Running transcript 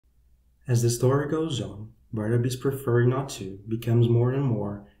As the story goes on, Bartleby's preferring not to becomes more and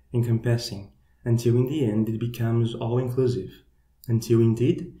more encompassing, until in the end it becomes all-inclusive, until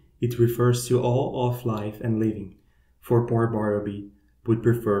indeed it refers to all of life and living, for poor Bartleby would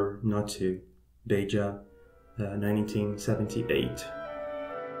prefer not to. Beja, 1978.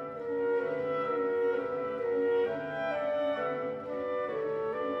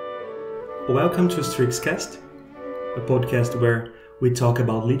 Welcome to Strixcast, a podcast where we talk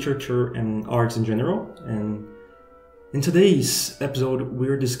about literature and arts in general, and in today's episode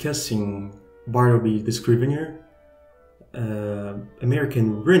we're discussing Bartleby the Scrivener,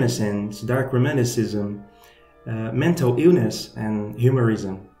 American Renaissance, Dark Romanticism, mental illness, and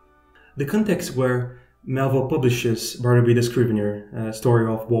Humorism. The context where Melville publishes Bartleby the Scrivener,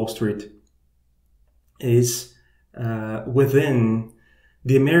 Story of Wall Street, is within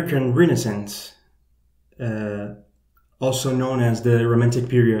the American Renaissance, also known as the Romantic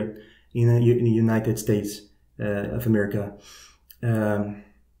period in the United States of America. And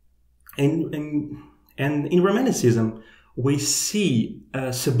in Romanticism, we see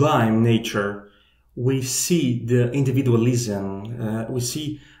sublime nature, we see the individualism, we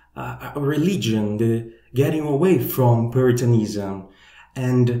see a religion, the getting away from Puritanism.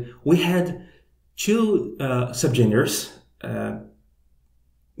 And we had two subgenres,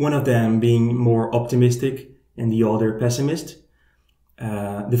 one of them being more optimistic and the other pessimist.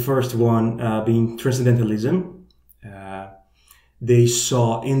 The first one being transcendentalism. They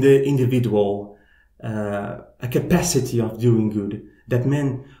saw in the individual a capacity of doing good, that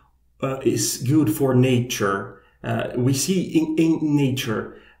man is good for nature. We see in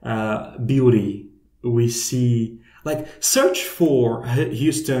nature beauty. We see, like, search for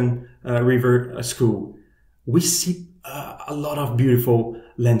Houston River School. We see a lot of beautiful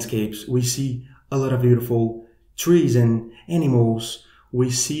landscapes. We see a lot of beautiful trees and animals. We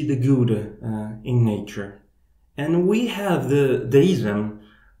see the good in nature. And we have the deism,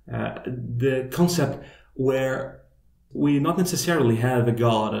 the concept where we not necessarily have a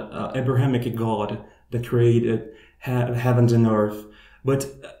God, Abrahamic God that created heavens and earth, but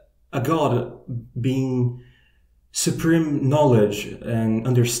a God being supreme knowledge and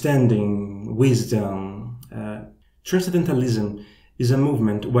understanding, wisdom. Transcendentalism is a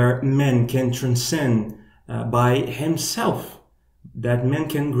movement where man can transcend by himself, that man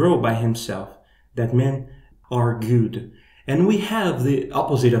can grow by himself, that men are good. And we have the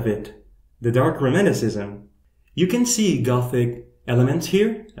opposite of it, the Dark Romanticism. You can see Gothic elements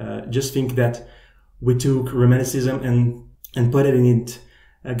here. Just think that we took Romanticism and put it in it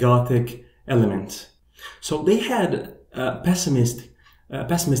a Gothic element. So they had a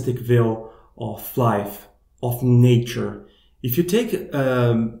pessimistic view of life, of nature. If you take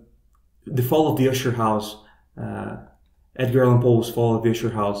the Fall of the Usher House, Edgar Allan Poe's Fall of the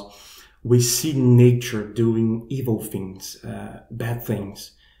Usher House, we see nature doing evil things, bad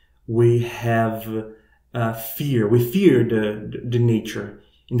things. We have fear. We fear the nature.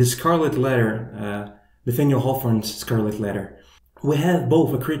 In the Scarlet Letter, Nathaniel Hawthorne's Scarlet Letter, we have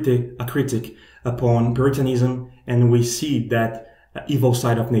both a critic upon Puritanism, and we see that evil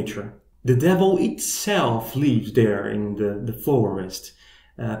side of nature. The devil itself lives there in the forest.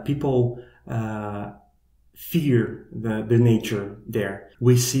 People fear the nature there.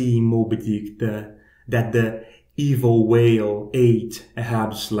 We see in Moby Dick that the evil whale ate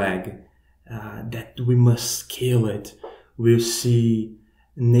Ahab's leg, that we must kill it. We see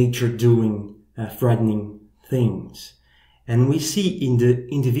nature doing frightening things. And we see in the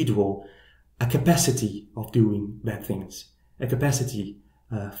individual a capacity of doing bad things, a capacity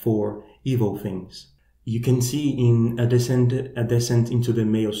for evil things. You can see in a descent into the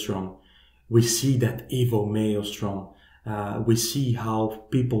maelstrom. We see that evil maelstrom. We see how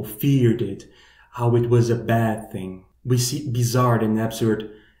people feared it, how it was a bad thing. We see bizarre and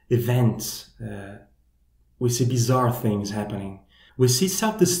absurd events. We see bizarre things happening. We see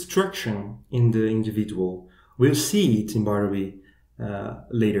self-destruction in the individual. We'll see it in Bartleby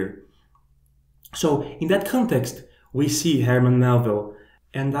later. So in that context, we see Herman Melville,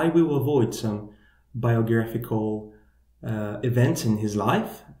 and I will avoid some biographical events in his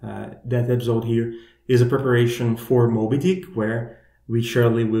life. That episode here is a preparation for Moby Dick, where we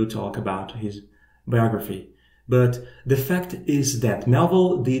surely will talk about his biography. But the fact is that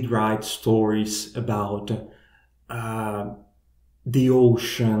Melville did write stories about the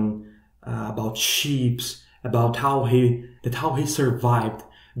ocean, about ships, about how he survived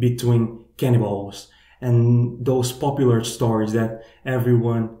between cannibals, and those popular stories that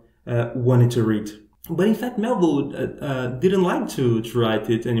everyone wanted to read. But in fact, Melville didn't like to write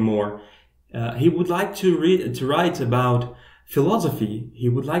it anymore. He would like to write about philosophy. He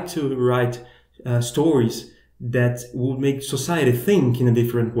would like to write stories that would make society think in a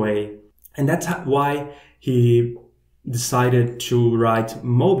different way. And that's why he decided to write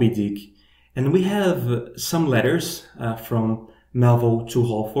Moby Dick. And we have some letters from Melville to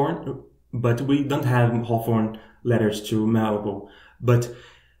Hawthorne, but we don't have Hawthorne letters to Melville. But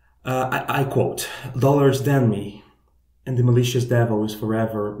I quote, "Dollars damn me, and the malicious devil is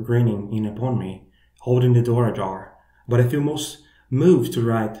forever grinning in upon me, holding the door ajar. But I feel most moved to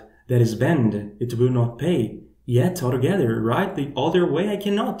write that is bend, it will not pay, yet altogether write the other way I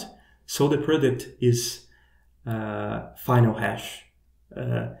cannot. So the product is final hash.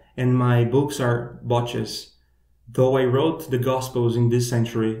 And my books are botches. Though I wrote the Gospels in this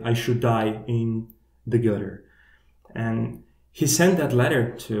century, I should die in the gutter." And he sent that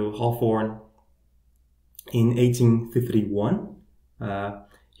letter to Hawthorne in 1851.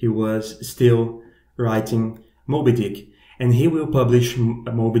 He was still writing Moby Dick, and he will publish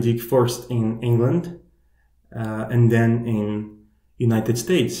Moby Dick first in England and then in United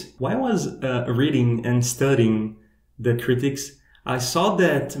States. While I was reading and studying the critics, I saw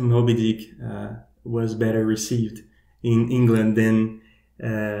that Moby Dick was better received in England than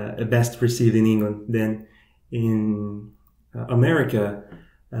best received in England than in America.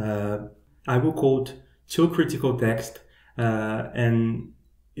 I will quote two critical texts, and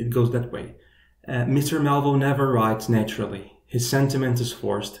it goes that way. Mr. Melville never writes naturally. His sentiment is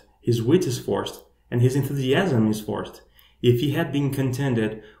forced, his wit is forced, and his enthusiasm is forced. If he had been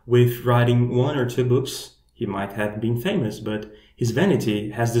contented with writing one or two books, he might have been famous, but his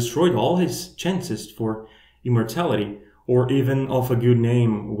vanity has destroyed all his chances for immortality, or even of a good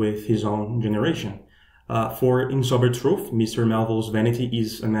name with his own generation. For in sober truth, Mr. Melville's vanity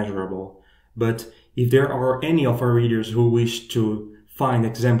is immeasurable. But if there are any of our readers who wish to find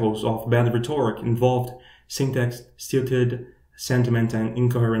examples of bad rhetoric, involved syntax, stilted sentiment, and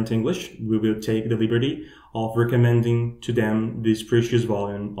incoherent English, we will take the liberty of recommending to them this precious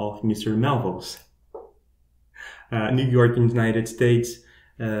volume of Mr. Melville's. New York, United States,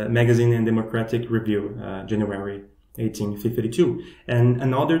 Magazine and Democratic Review, January 1852. And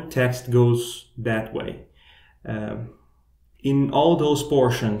another text goes that way. In all those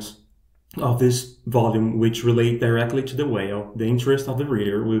portions of this volume which relate directly to the whale, the interest of the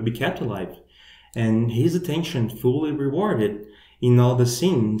reader will be kept alive, and his attention fully rewarded in all the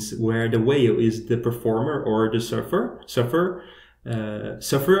scenes where the whale is the performer or the sufferer.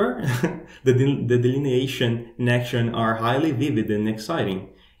 The delineation and action are highly vivid and exciting.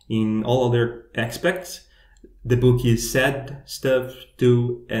 In all other aspects, the book is sad, stuffed,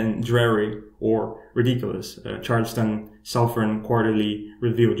 too, and dreary or ridiculous. Charleston Southern Quarterly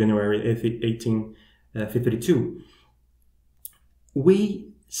Review, January 1852.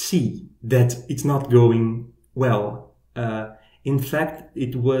 We see that it's not going well. In fact,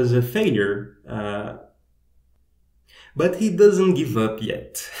 it was a failure. But he doesn't give up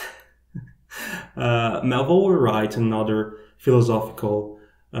yet. Melville will write another philosophical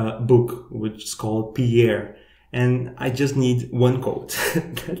book, which is called Pierre. And I just need one quote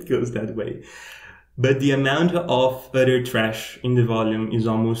that goes that way. But the amount of utter trash in the volume is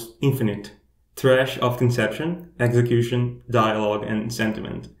almost infinite. Trash of conception, execution, dialogue, and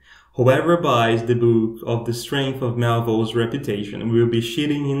sentiment. Whoever buys the book of the strength of Melville's reputation will be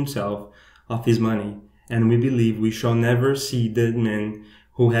cheating himself of his money. And we believe we shall never see the man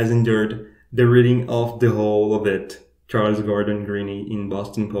who has endured the reading of the whole of it. Charles Gordon Greene in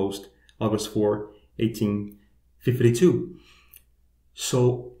Boston Post, August 4, 1852.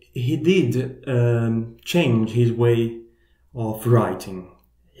 So he did change his way of writing.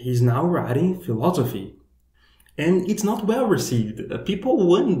 He's now writing philosophy. And it's not well received. People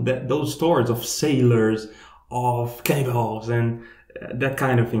want those stories of sailors, of cannibals, and that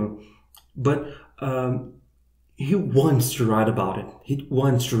kind of thing. But he wants to write about it. He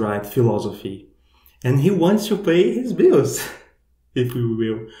wants to write philosophy. And he wants to pay his bills, if you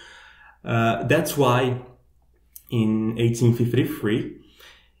will. That's why in 1853,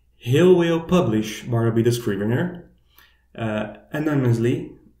 he will publish Bartleby the Scrivener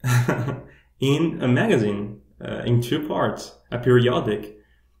anonymously in a magazine in two parts, a periodic.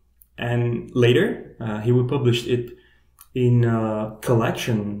 And later, he will publish it in a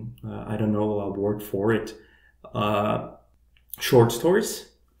collection, I don't know a word for it, short stories,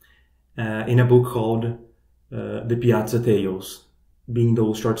 in a book called The Piazza Tales, being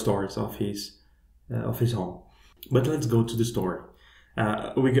those short stories of his own. But let's go to the story.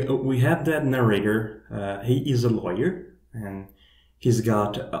 We have that narrator. He is a lawyer, and he's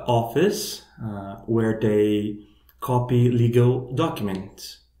got an office where they copy legal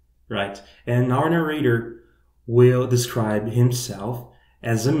documents, right? And our narrator will describe himself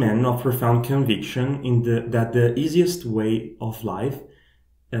as a man of profound conviction that the easiest way of life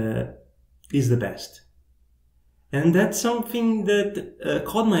is the best. And that's something that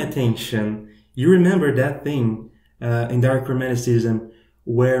caught my attention. You remember that thing in Dark Romanticism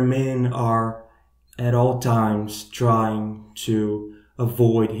where men are at all times trying to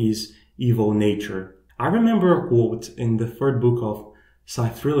avoid his evil nature. I remember a quote in the third book of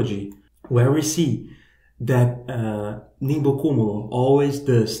Scythe Trilogy where we see that Nimbo Cumulo always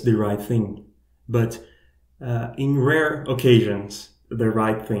does the right thing, but in rare occasions the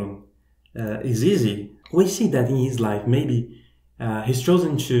right thing is easy. We see that in his life. Maybe he's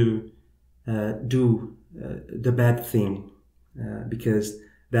chosen to do the bad thing because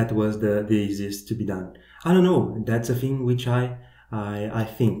that was the easiest to be done. I don't know. That's a thing which I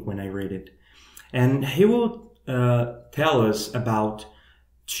think when I read it. And he will tell us about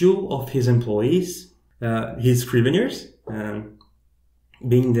two of his employees, his scriveners,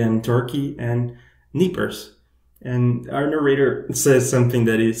 being them Turkey and Nippers. And our narrator says something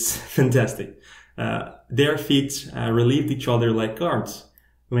that is fantastic. Their feet relieved each other like guards.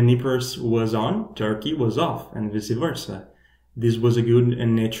 When Nippers was on, Turkey was off, and vice versa. This was a good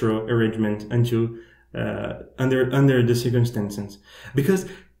and natural arrangement until under the circumstances. Because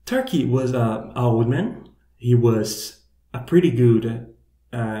Turkey was a old man. He was a pretty good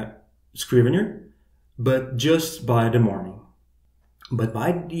scrivener, but just by the morning. But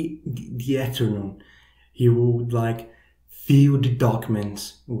by the afternoon, he would fill the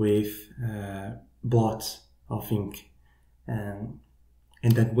documents with blots of ink, and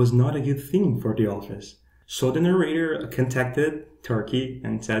that was not a good thing for the office. So the narrator contacted Turkey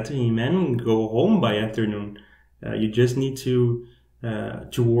and said to him, "Man, go home by afternoon. You just need to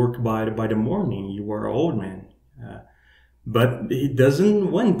work by the morning. You are an old man." But he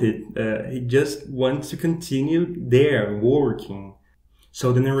doesn't want it. He just wants to continue there working.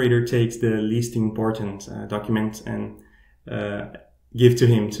 So the narrator takes the least important documents and give to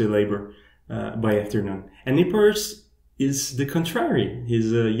him to labor by afternoon. And Nippers is the contrary.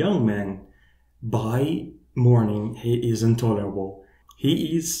 He's a young man. By morning, he is intolerable.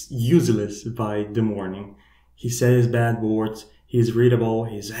 He is useless by the morning. He says bad words. He's irritable.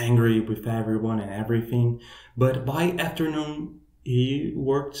 He's angry with everyone and everything. But by afternoon, he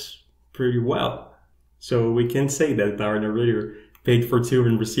works pretty well. So we can say that our narrator paid for two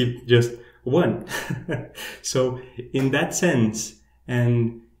and received just one. So in that sense,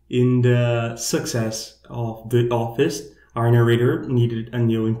 and in the success of the office, our narrator needed a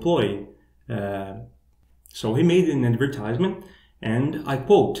new employee. So he made an advertisement, and I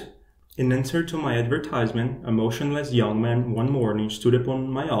quote, "In answer to my advertisement, a motionless young man one morning stood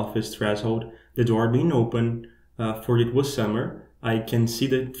upon my office threshold, the door being open, for it was summer. I can see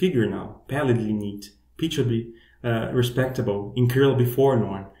the figure now, pallidly neat, pitiably respectable, in curl before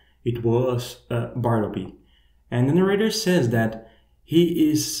one. It was Bartleby." And the narrator says that he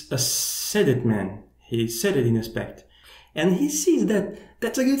is a sedate man. He said it in aspect. And he sees that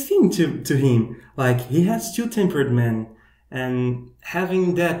that's a good thing to him. He has two-tempered men, and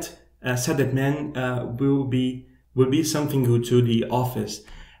having that sedate man will be something good to the office.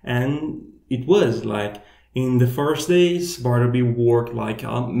 And it was in the first days, Bartleby worked like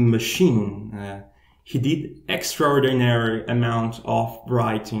a machine. He did extraordinary amount of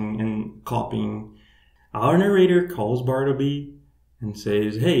writing and copying. Our narrator calls Bartleby and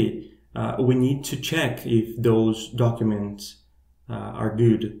says, "Hey, we need to check if those documents are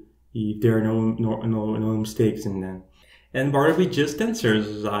good, if there are no mistakes in them." And Bartleby just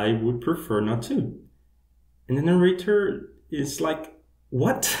answers, "I would prefer not to." And the narrator is like,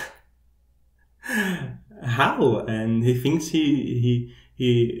 "What? How?" And he thinks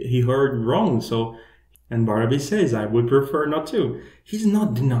he heard wrong. And Bartleby says, "I would prefer not to." He's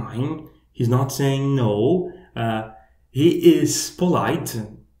not denying. He's not saying no. He is polite.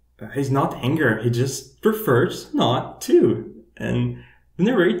 He's not angry. He just prefers not to. And the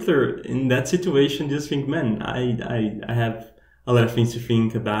narrator in that situation just think, "Man, I have a lot of things to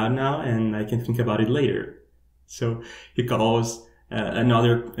think about now, and I can think about it later." So he calls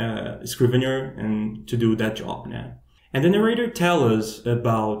another scrivener and to do that job now. And the narrator tells us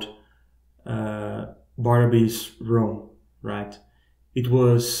about Bartleby's room, right? It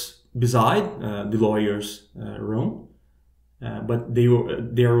was beside the lawyer's room, but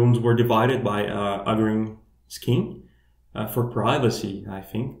their rooms were divided by a green scheme for privacy, I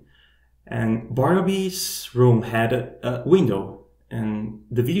think. And Bartleby's room had a window, and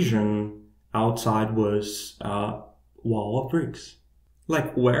the vision outside was a wall of bricks.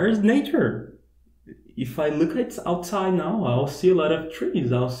 Where is nature? If I look at outside now, I'll see a lot of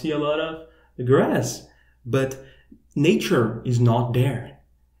trees. I'll see a lot of grass. but nature is not there.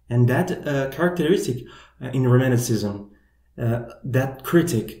 And that characteristic in Romanticism, that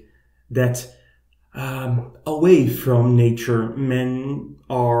critic, that away from nature, men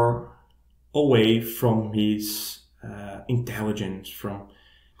are away from his intelligence,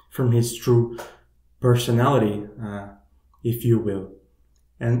 from his true personality, if you will.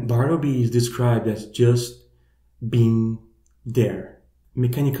 And Bartleby is described as just being there,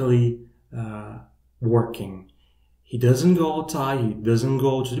 mechanically working. He doesn't go outside, he doesn't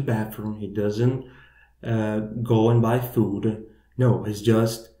go to the bathroom, he doesn't go and buy food. No, he's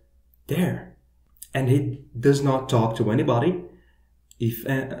just there. And he does not talk to anybody.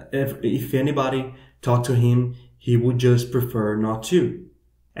 If anybody talked to him, he would just prefer not to.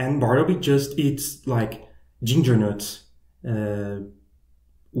 And Bartleby just eats like ginger nuts.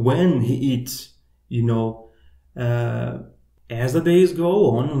 When he eats, as the days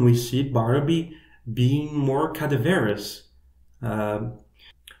go on, we see Bartleby being more cadaverous.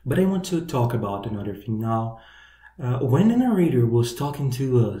 But I want to talk about another thing now. When the narrator was talking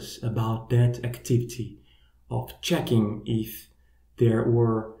to us about that activity of checking if there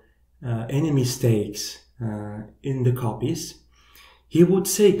were any mistakes in the copies, he would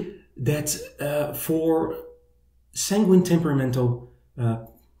say that for sanguine temperamental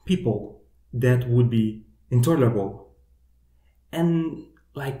people, that would be intolerable. And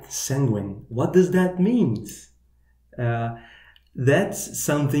like sanguine, what does that mean? That's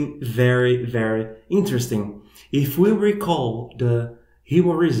something very, very interesting. If we recall the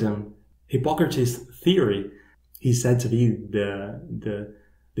Humorism, Hippocrates theory, he said to be the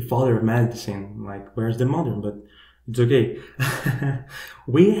father of medicine. Like, where's the mother? But it's okay.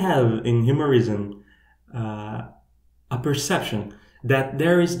 We have in Humorism a perception that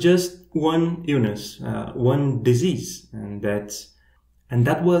there is just one illness, one disease, and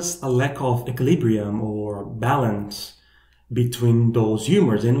that was a lack of equilibrium or balance between those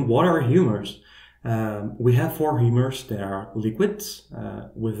humors. And what are humors? We have 4 humors that are liquids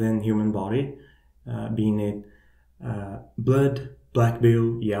within human body, being it blood, black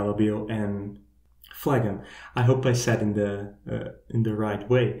bile, yellow bile, and phlegm. I hope I said in the right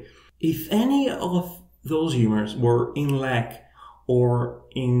way. If any of those humors were in lack or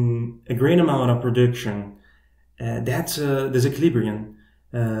in a great amount of production, that's a disequilibrium,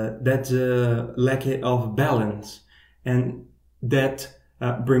 that's a lack of balance, and that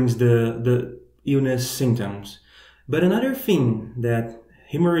brings the illness symptoms. But another thing that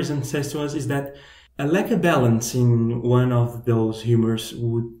Humorism says to us is that a lack of balance in one of those humors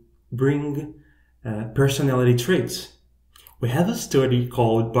would bring personality traits. We have a study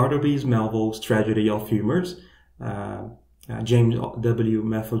called Bartleby Melville's Tragedy of Humors, James W.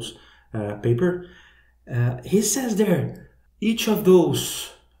 Melville's paper. He says there, each of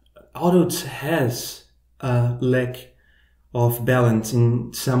those adults has a lack of balance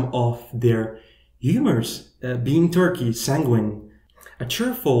in some of their humors, being turkey, sanguine, a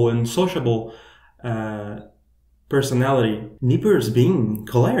cheerful and sociable personality. Nippers being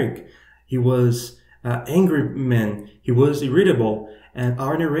choleric, he was angry man, he was irritable, and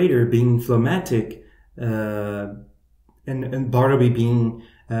our narrator being phlegmatic, and Bartleby being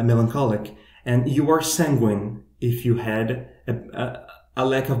melancholic. And you are sanguine if you had a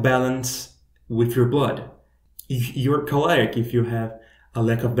lack of balance with your blood. If you're choleric if you have a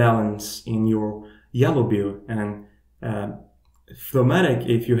lack of balance in your yellow bile, and phlegmatic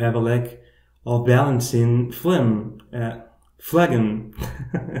if you have a lack of balance in phlegm.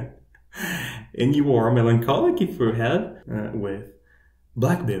 And you are melancholic if you have with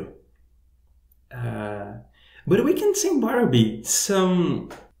black bile. But we can see in Bartleby some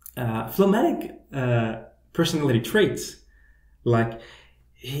phlegmatic personality traits, like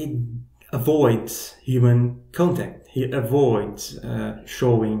he avoids human contact, he avoids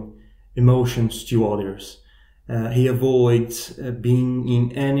showing emotions to others, he avoids being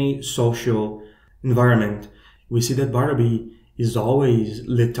in any social environment. We see that Bartleby is always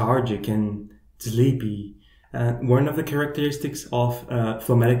lethargic and sleepy. One of the characteristics of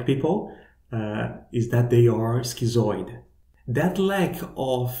phlegmatic people is that they are schizoid. That lack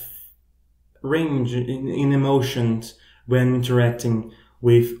of range in emotions when interacting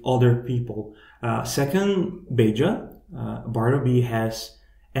with other people. Second, Beja, Bartleby has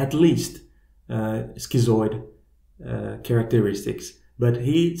at least schizoid characteristics, but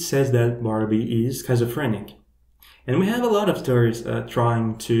he says that Bartleby is schizophrenic. And we have a lot of stories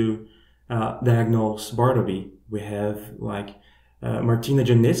trying to diagnose Bartleby. We have like Martina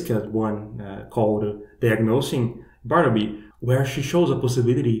Janeska's one called Diagnosing Bartleby, where she shows a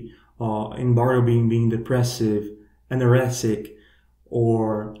possibility in Bartleby being depressive, anorexic,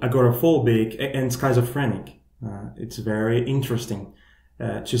 or agoraphobic and schizophrenic. It's very interesting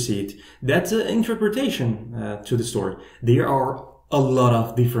to see it. That's an interpretation to the story. There are a lot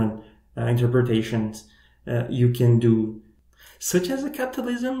of different interpretations you can do, such as a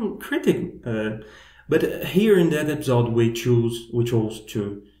capitalism critic. But here in that episode, we chose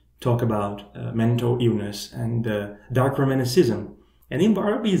to talk about mental illness and dark romanticism. And in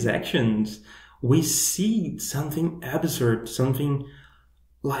Bartleby's actions, we see something absurd, something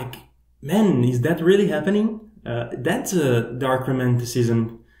like, man, is that really happening? That's a dark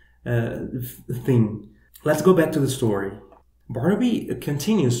romanticism thing. Let's go back to the story. Bartleby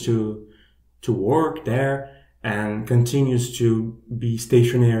continues to work there and continues to be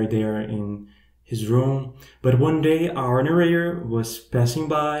stationary there in his room. But one day our narrator was passing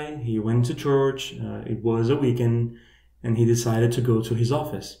by, he went to church, it was a weekend, and he decided to go to his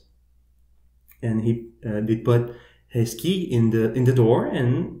office. And he did put his key in the door,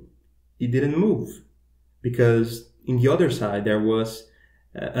 and he didn't move, because in the other side there was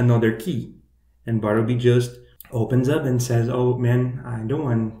another key. And Bartleby just opens up and says, "Oh man, I don't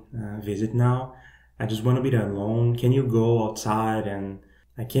want to visit now. I just want to be there alone. Can you go outside and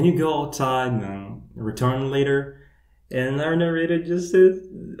return later?" And our narrator just says,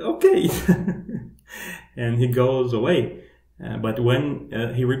 "Okay." And he goes away. But when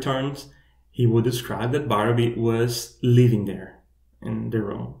he returns, he would describe that Bartleby was living there in the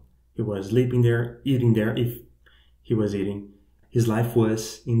room. He was sleeping there, eating there if he was eating. His life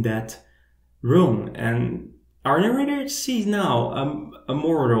was in that room. And our narrator sees now a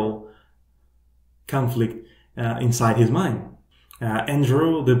moral conflict inside his mind.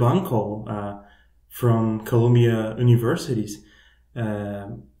 Andrew DeBunko from Columbia Universities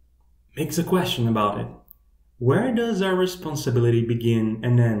makes a question about it. Where does our responsibility begin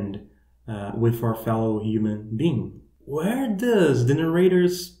and end with our fellow human being? Where does the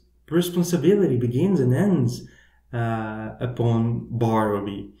narrator's responsibility begins and ends upon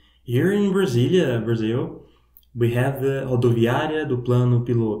Bartleby? Here in Brazil, we have the Rodoviária do Plano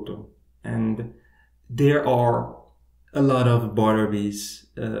Piloto, and there are a lot of Bartleby's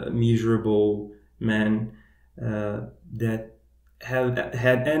miserable men that have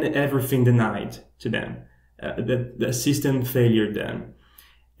had everything denied to them. The system failured them.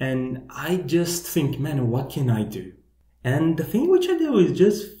 And I just think, man, what can I do? And the thing which I do is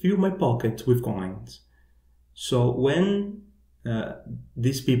just fill my pockets with coins. So when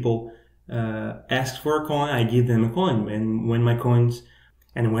these people ask for a coin, I give them a coin.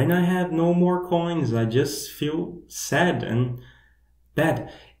 And when I have no more coins, I just feel sad and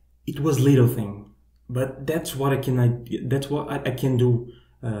bad. It was little thing, but that's what I can do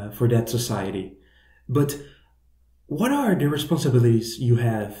for that society. But what are the responsibilities you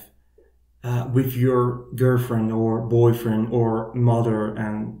have with your girlfriend or boyfriend or mother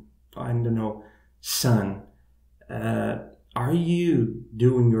and, I don't know, son? Are you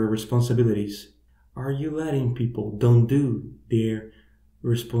doing your responsibilities? Are you letting people don't do their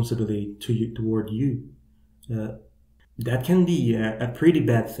responsibility toward you? That can be a pretty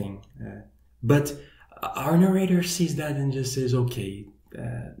bad thing. But our narrator sees that and just says, okay,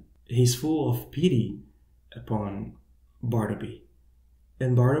 he's full of pity upon Bartleby.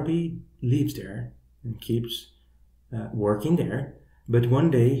 And Bartleby lives there and keeps working there. But one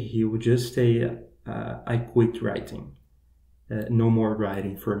day he would just say, I quit writing. No more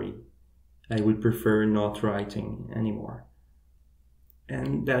writing for me. I would prefer not writing anymore.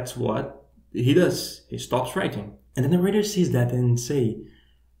 And that's what he does. He stops writing. And the narrator sees that and say,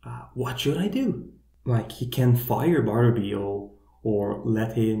 what should I do? Like, he can fire Bartleby or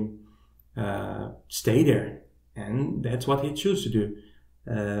let him stay there. And that's what he chooses to do.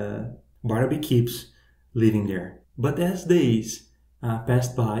 Bartleby keeps living there. But as days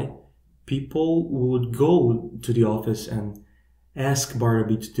passed by, people would go to the office and ask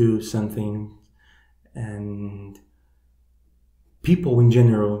Bartleby to do something. And people in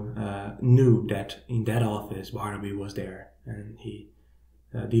general knew that in that office Bartleby was there and he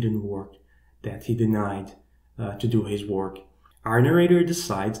didn't work, that he denied to do his work. Our narrator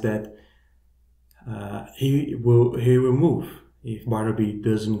decides that he will move. If Bartleby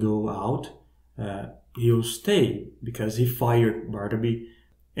doesn't go out, he'll stay, because he fired Bartleby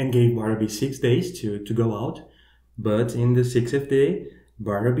and gave Bartleby 6 days to go out. But in the 6th day,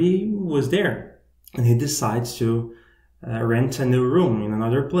 Bartleby was there, and he decides to rent a new room in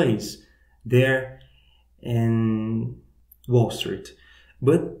another place there in Wall Street.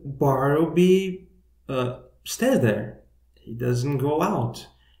 But Bartleby stays there. He doesn't go out.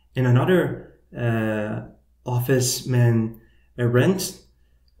 And another office man rents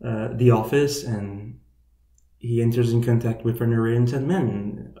the office, and he enters in contact with a narrator and said,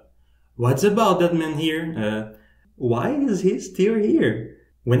 "Man, what's about that man here? Why is he still here?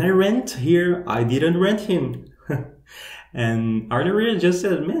 When I rent here, I didn't rent him." And our narrator just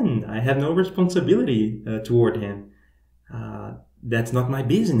said, "Man, I have no responsibility toward him. That's not my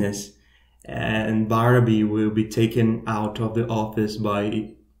business." And Bartleby will be taken out of the office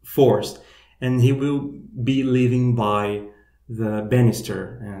by force, and he will be living by the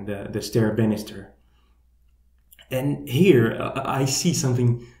banister and the stair banister. And here I see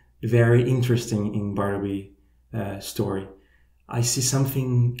something very interesting in Bartleby story. I see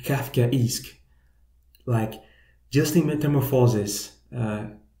something Kafkaesque, like just in Metamorphosis,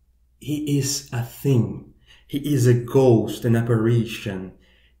 he is a thing. He is a ghost, an apparition.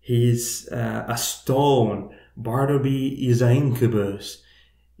 He is a stone. Bartleby is an incubus.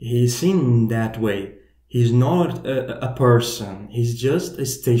 He's seen that way. He's not a person. He's just a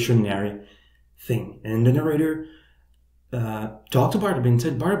stationary thing. And the narrator talked to Bartleby and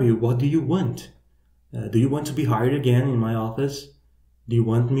said, "Bartleby, what do you want? Do you want to be hired again in my office? Do you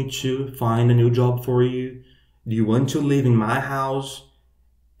want me to find a new job for you? Do you want to live in my house?"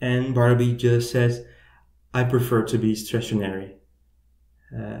 And Bartleby just says, "I prefer to be stationary.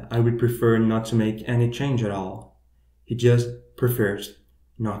 I would prefer not to make any change at all." He just prefers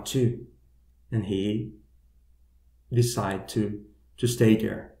not to. And he decides to stay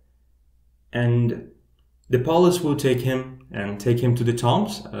there. And the police will take him to the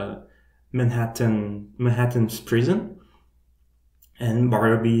Tombs, Manhattan's prison. And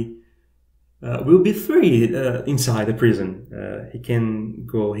Bartleby will be free inside the prison. He can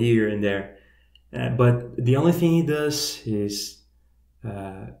go here and there. But the only thing he does is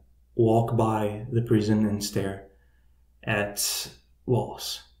walk by the prison and stare at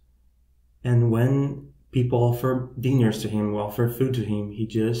walls. And when people offer dinners to him, offer food to him, he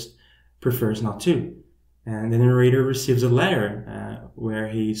just prefers not to. And the narrator receives a letter where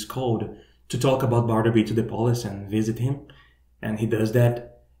he is called to talk about Bartleby to the police and visit him. And he does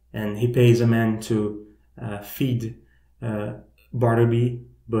that, and he pays a man to feed Bartleby,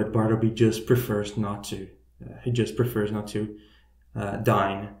 but Bartleby just prefers not to. He just prefers not to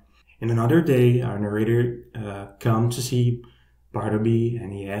dine. And another day, our narrator comes to see Bartleby,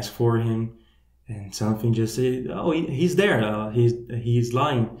 and he asks for him, and something just says, "Oh, he's there. He's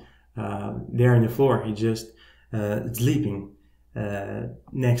lying there on the floor. He's just sleeping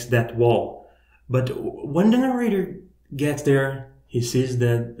next to that wall." But when the narrator gets there, he sees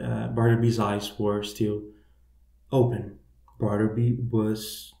that Bartleby's eyes were still open. Bartleby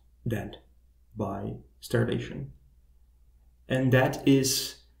was dead by starvation. And that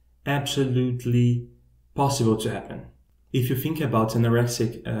is absolutely possible to happen. If you think about an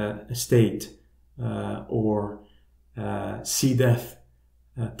anorexic state or CDEF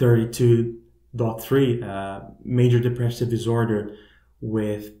 32.3, major depressive disorder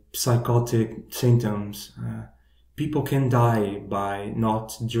with psychotic symptoms, people can die by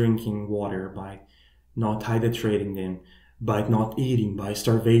not drinking water, by not hydrating them, by not eating, by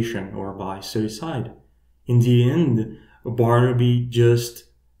starvation, or by suicide. In the end, Bartleby just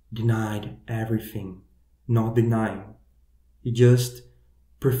denied everything, not denying. He just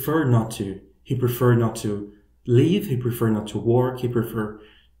preferred not to. He preferred not to live, he preferred not to work, he preferred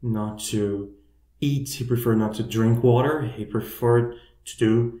not to eat, he preferred not to drink water, he preferred to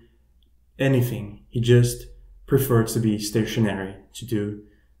do anything. He just preferred to be stationary, to do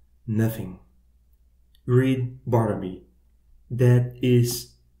nothing. Read Bartleby. That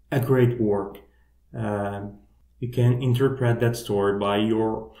is a great work. You can interpret that story by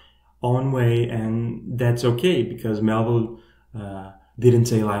your own way, and that's okay, because Melville didn't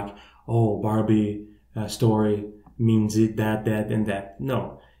say like, "Oh, Bartleby story means it, that, and that."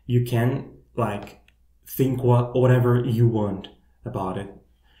 No, you can like think whatever you want about it.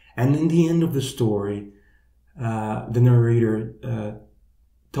 And in the end of the story, the narrator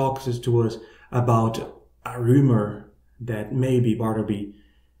talks to us about a rumor that maybe Bartleby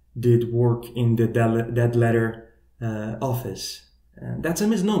did work in the dead letter office. That's a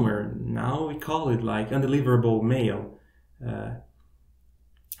misnomer. Now we call it like undeliverable mail.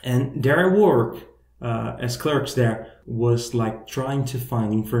 And their work as clerks there was like trying to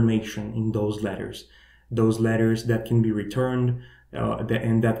find information in those letters that can be returned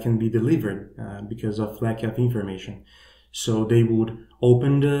and that can be delivered because of lack of information. So they would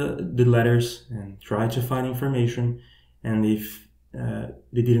open the letters and try to find information, and if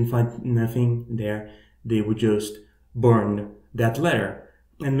they didn't find nothing there, they would just burn that letter.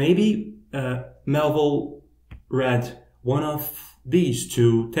 And maybe Melville read one of these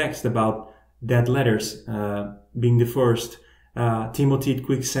two texts about dead letters, being the first, Timothy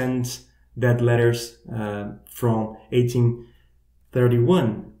Quicksand's dead letters from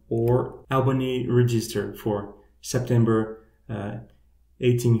 1831 or Albany Register for September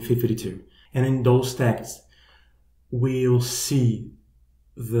 1852. And in those texts, we'll see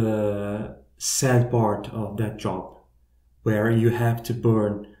the sad part of that job, where you have to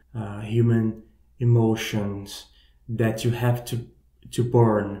burn human emotions, that you have to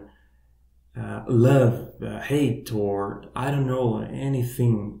burn love, hate, or I don't know,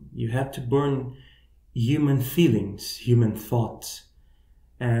 anything. You have to burn human feelings, human thoughts.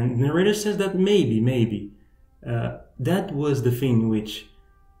 And the narrator says that maybe that was the thing which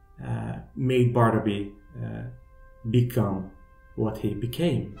made Bartleby become what he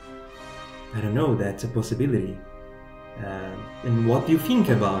became. I don't know, that's a possibility. And what do you think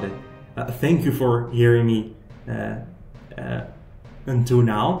about it? Thank you for hearing me until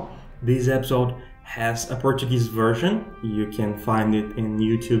now. This episode has a Portuguese version. You can find it in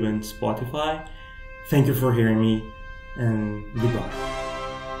YouTube and Spotify. Thank you for hearing me, and goodbye.